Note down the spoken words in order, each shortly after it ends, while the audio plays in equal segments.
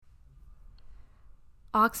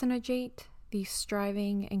Oxygenate these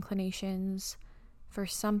striving inclinations for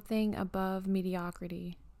something above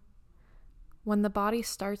mediocrity. When the body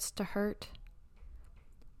starts to hurt,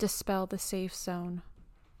 dispel the safe zone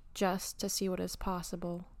just to see what is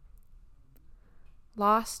possible.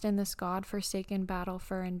 Lost in this godforsaken battle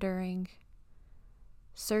for enduring,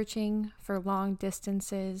 searching for long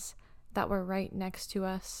distances that were right next to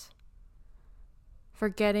us,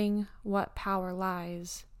 forgetting what power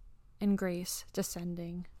lies in grace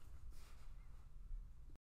descending.